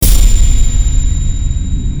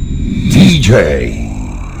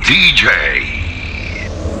DJ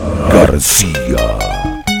Garcia.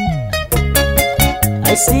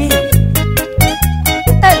 Ay sí,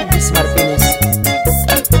 Elvis Martinez,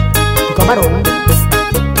 tu camarón.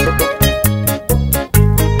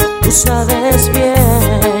 Tú sabes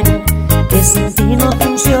bien que sin ti no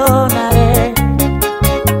funcionaré.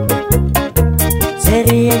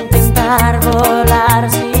 Sería intentar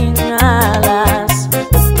volar sin alas.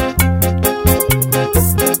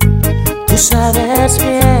 Tú sabes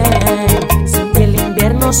bien, sin que el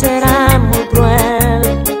invierno será muy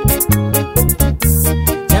cruel.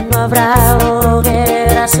 Ya no habrá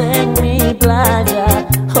hogueras en mi playa,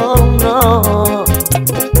 oh no.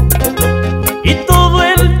 Y todo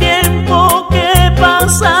el tiempo que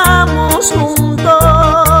pasamos juntos,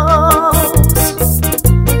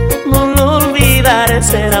 no lo olvidaré,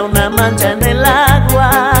 será una mancha en el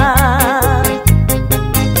agua.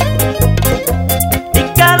 Y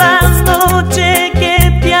cada noche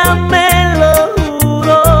que te amé, lo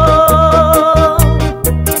juro,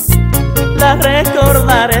 la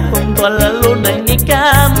recordaré junto a la luna en mi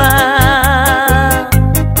cama.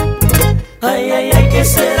 Ay, ay, ay, ¿qué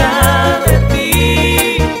será de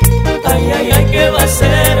ti? Ay, ay, ay, ¿qué va a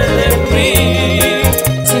ser de mí?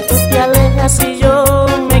 Si tú te alejas y yo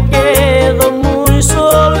me quedo muy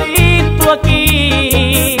solito aquí.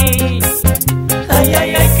 Ay,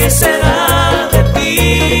 ay, ay, ¿qué será de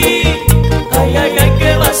ti? Ay, ay, ay,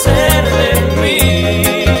 ¿qué va a ser de mí?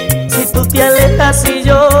 Si tú te alejas y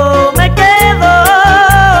yo me quedo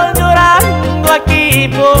llorando aquí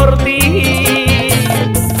por ti.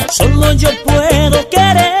 Solo yo puedo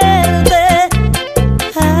quererte.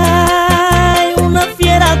 Ay, una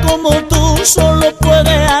fiera como tú solo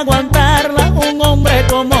puede aguantarla un hombre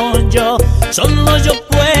como yo. Solo yo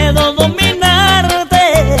puedo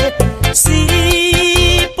dominarte.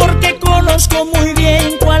 Sí, porque conozco muy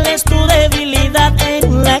bien cuál es tu debilidad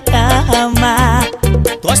en la cama.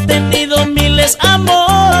 Tú has tenido miles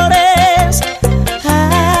amores,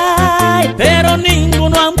 ay, pero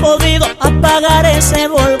ninguno han podido apagar ese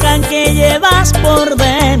volcán que llevas por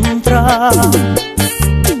dentro.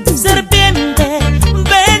 Serpiente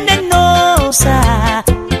venenosa,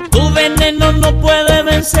 tu veneno no puede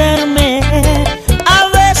vencerme. A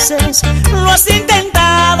veces lo has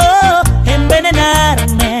intentado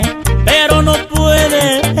envenenarme, pero no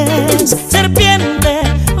puedes. Serpiente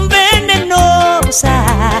venenosa,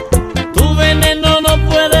 tu veneno no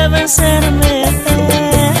puede vencerme.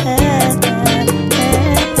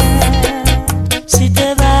 Si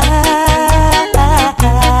te vas,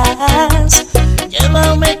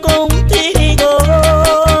 llévame contigo,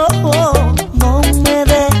 no me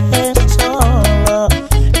dejes solo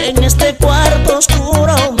en este cuarto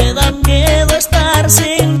oscuro, me da miedo estar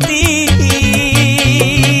sin ti.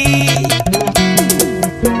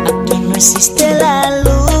 Aquí no existe la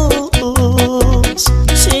luz,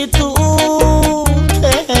 si tú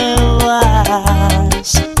te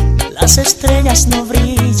vas, las estrellas no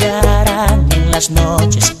brillarán en las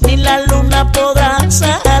noches, ni la luna podrá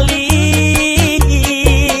salir.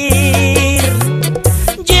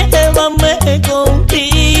 Llévame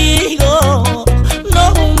contigo,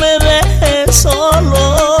 no me dejes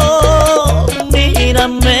solo.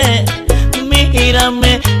 Mírame,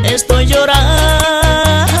 mírame, estoy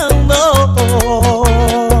llorando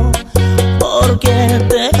porque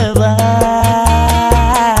te vas.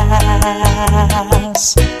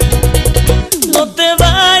 No te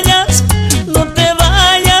vayas, no te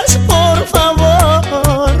vayas, por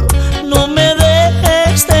favor, no me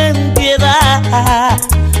dejes, ten piedad.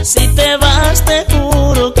 Si te vas te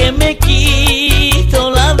juro que me quito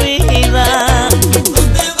la vida.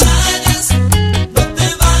 No te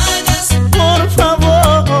vayas, por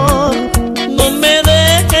favor, no me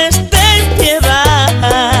dejes, ten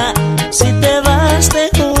piedad. Si te vas te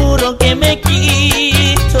juro que me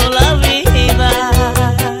quito la vida.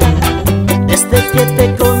 Desde que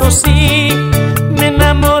te conocí me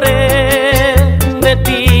enamoré de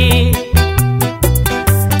ti.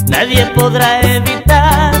 Nadie podrá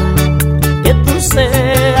evitar que tú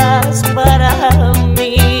seas para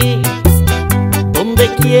mí.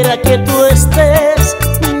 Donde quiera que tú estés,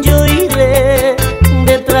 yo iré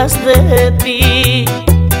detrás de ti.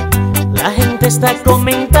 La gente está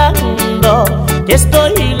comentando que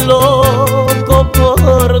estoy loco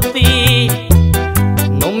por ti.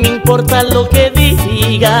 No me importa lo que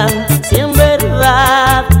digan, si en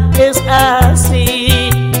verdad es así.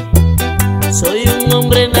 Soy un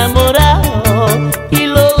hombre enamorado y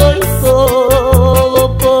lo doy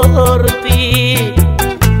todo por ti.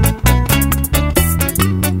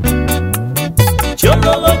 Yo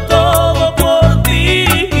lo doy todo por ti.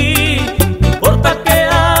 No importa que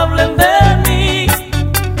hablen de mí.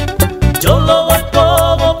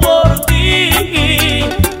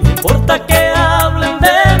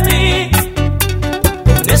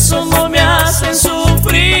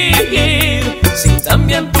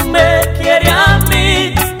 también tú me quieres a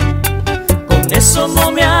mí. Con eso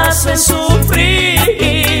no me haces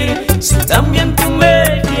sufrir, si también tú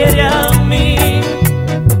me quieres a mí.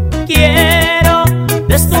 Quiero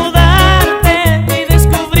desnudarte y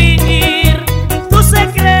descubrir tu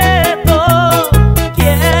secreto.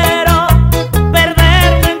 Quiero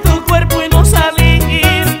perderme en tu cuerpo y no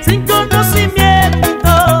salir sin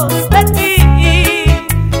conocimiento de ti,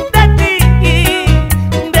 de ti,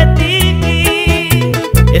 de ti.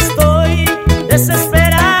 Estoy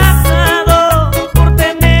desesperado por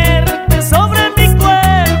tenerte sobre mi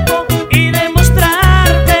cuerpo y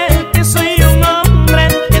demostrarte que soy un hombre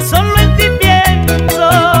que solo en ti pienso.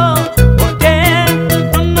 Porque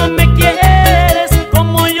tú no me quieres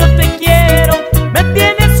como yo te quiero, me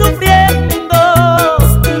tienes sufriendo.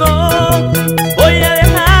 No voy a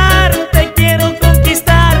dejarte, quiero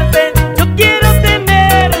conquistarte, yo quiero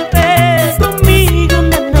tenerte conmigo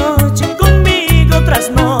una noche, conmigo otras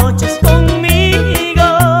noches, conmigo.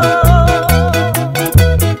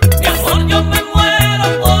 Mi amor, yo me muero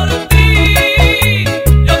por ti,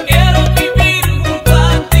 yo quiero vivir junto a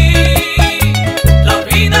ti. La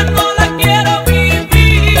vida no la quiero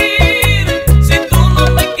vivir si tú no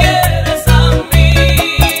me quieres a mí.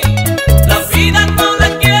 La vida no la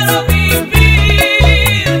quiero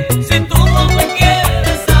vivir si tú no me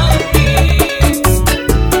quieres a mí.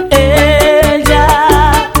 Ella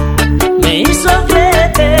me hizo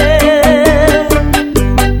creer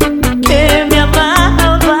que me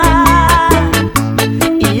amaba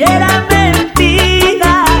y era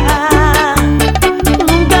mentira,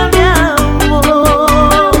 nunca me amó.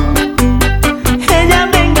 Ella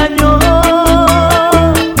me engañó,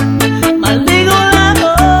 maldigo la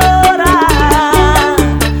hora,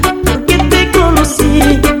 porque te conocí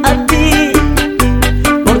a ti,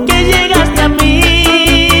 porque llegaste a mí.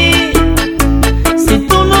 Si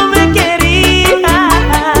tú no me querías,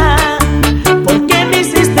 ¿por qué me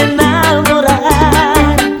hiciste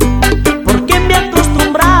enamorar? ¿Por qué me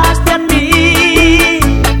acostumbraste a mí?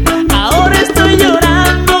 Ahora estoy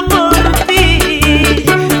llorando por ti,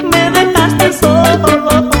 me dejaste solo,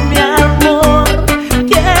 mi amor.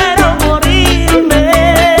 Quiero morirme,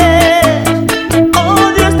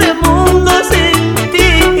 odio este mundo sin ti.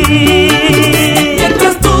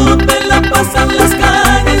 Mientras tú te la pasas en las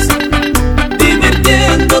calles,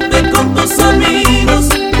 divirtiéndote con tus amigos,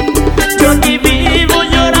 yo aquí vivo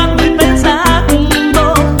llorando y pensando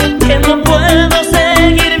que no puedo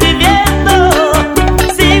seguir viviendo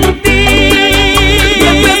sin ti.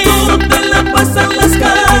 Mientras tú te la pasas en las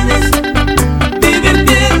calles,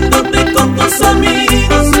 divirtiéndote con tus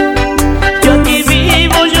amigos, yo aquí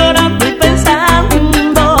vivo llorando y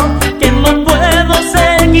pensando que no puedo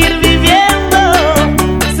seguir viviendo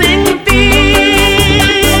sin ti.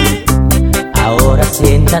 Ahora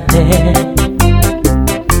siéntate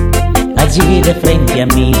allí de frente a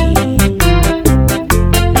mí,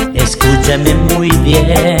 escúchame muy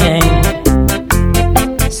bien,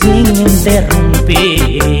 sin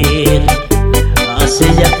interrumpir. Hace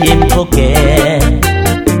ya tiempo que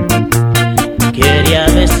quería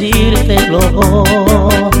decírtelo,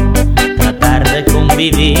 tratar de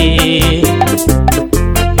convivir,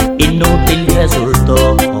 inútil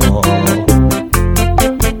resultó,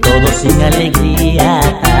 todo sin alegría,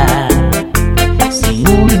 sin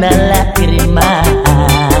una lágrima,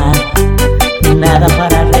 nada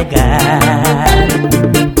para regar,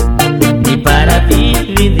 ni para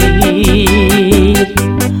dividir.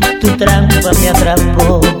 Tu trampa me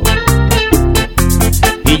atrapó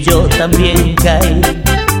y yo también caí.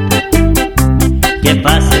 Que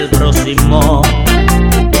pase el próximo,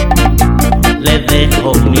 le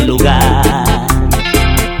dejo mi lugar.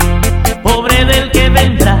 Pobre del que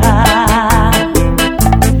vendrá,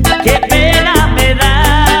 qué pena me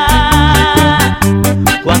da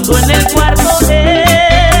cuando en el cuarto de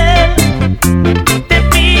él te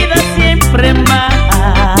pida siempre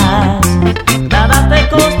más. Nada te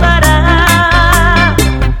costará,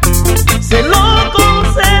 se lo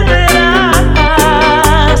concederás.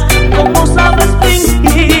 Como sabes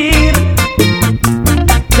fingir,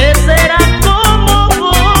 que será como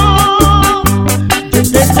vos.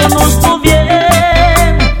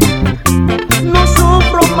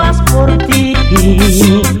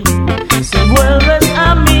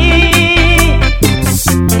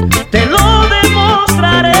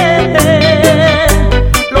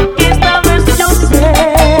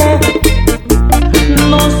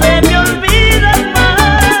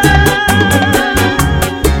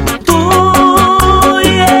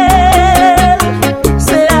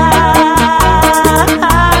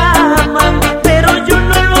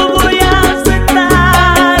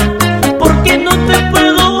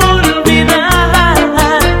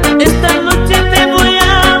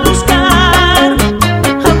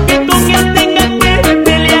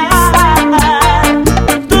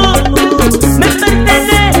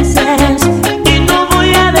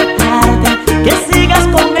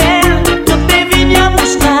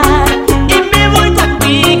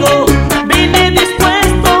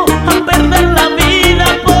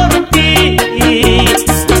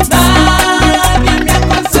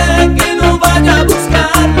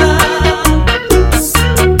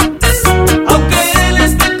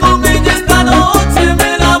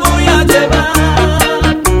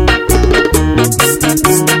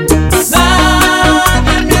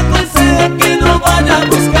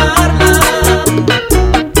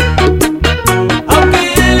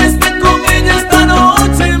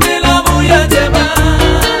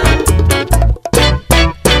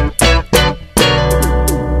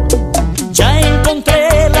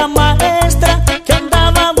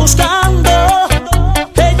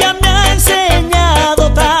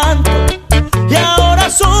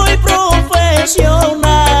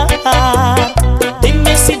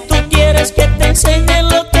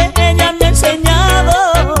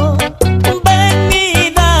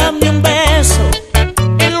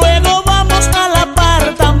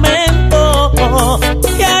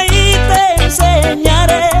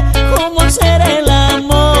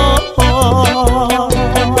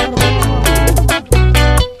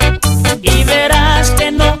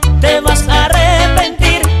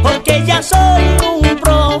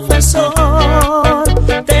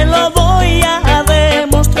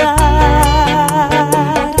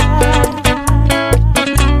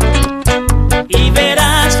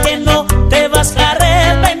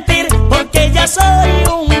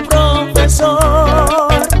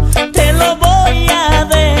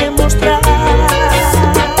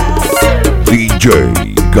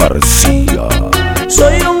 Garcia.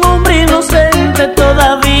 Soy un hombre inocente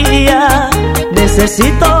todavía,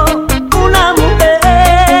 necesito una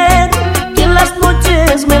mujer que en las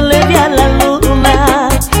noches me eleve a la luna,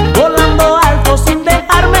 volando alto sin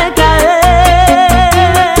dejarme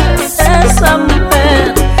caer. Esa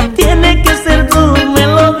mujer tiene que ser tú, me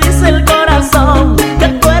lo dice el corazón, que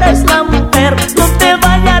tú eres la mujer, no te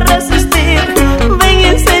vayas a resistir, ven y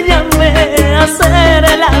enséñame a hacer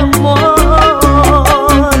el amor.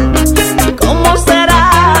 ¿Cómo será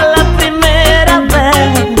la primera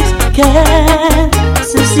vez que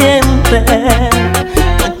se siente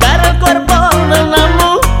tocar el cuerpo de una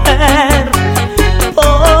mujer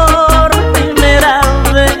por primera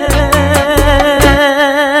vez?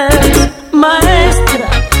 Maestra,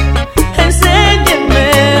 enséñeme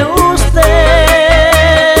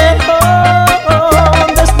usted,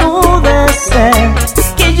 desnúdese,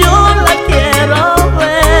 que yo la quiero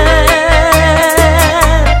ver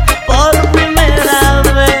por primera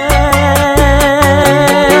vez.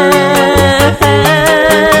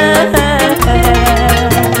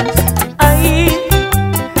 Ay,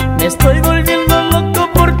 me estoy volviendo loco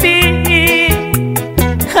por ti.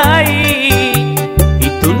 Ay, y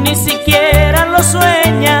tú ni siquiera lo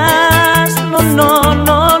sueñas. No, no,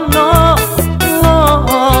 no, no, no.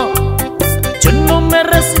 Yo no me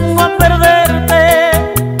resigno a perderte.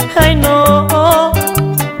 Ay, no,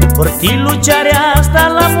 por ti lucharé hasta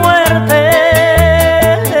la muerte.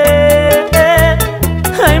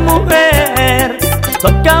 Ay, mujer, tú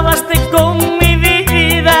acabaste con mi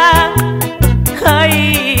vida.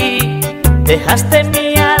 Ay, dejaste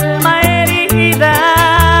mi alma herida.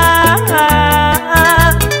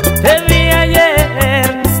 Te vi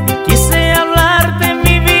ayer, quise hablarte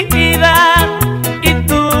mi vida, y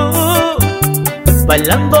tú,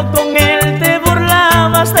 bailando con él, te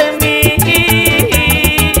burlabas de mí.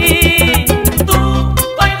 Tú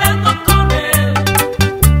bailando con él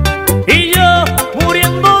y yo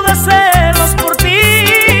muriendo de celos por ti.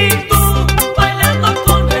 Tú bailando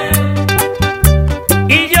con él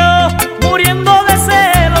y yo muriendo de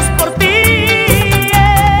celos por ti.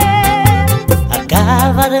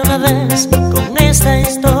 Acaba de una vez con esta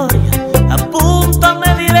historia, apúntame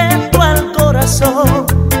directo al corazón,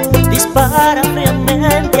 dispara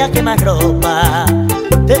fríamente a quemarropa,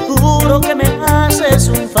 te juro que me haces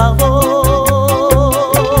un favor.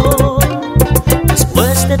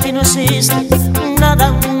 Después de ti no existe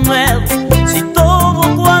nada nuevo, si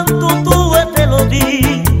todo cuanto tuve te lo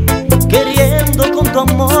di, queriendo con tu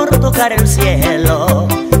amor tocar el cielo,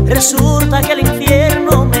 resulta que el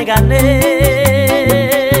infierno me gané.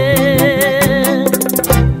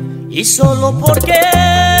 Y solo porque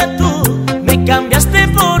tú me cambiaste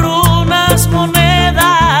por unas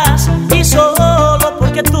monedas, y solo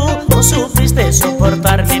porque tú no supiste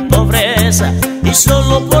soportar mi pobreza, y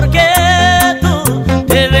solo porque tú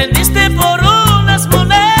te vendiste por unas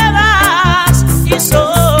monedas, y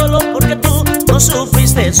solo porque tú no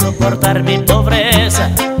supiste soportar mi pobreza.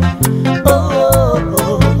 Oh, oh,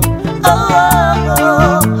 oh, oh,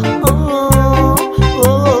 oh, oh,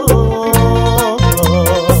 oh, oh.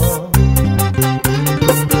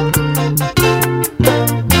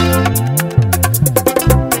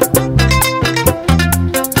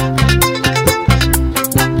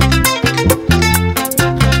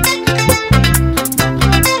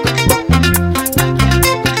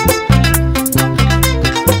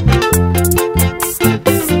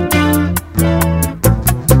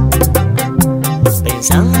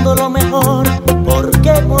 Pensando lo mejor, ¿por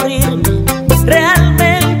qué morirme?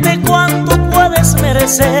 Realmente ¿cuánto puedes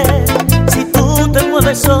merecer? Si tú te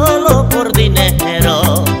mueves solo por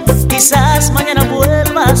dinero, quizás mañana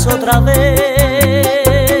vuelvas otra vez.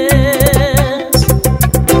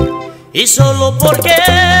 Y solo porque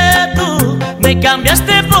tú me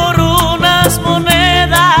cambiaste por unas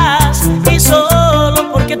monedas, y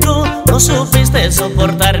solo porque tú no supiste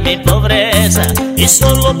soportar mi pobreza, y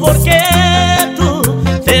solo porque tú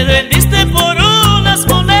te vendiste por unas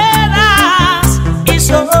monedas, y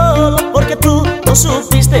solo porque tú no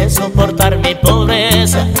supiste soportar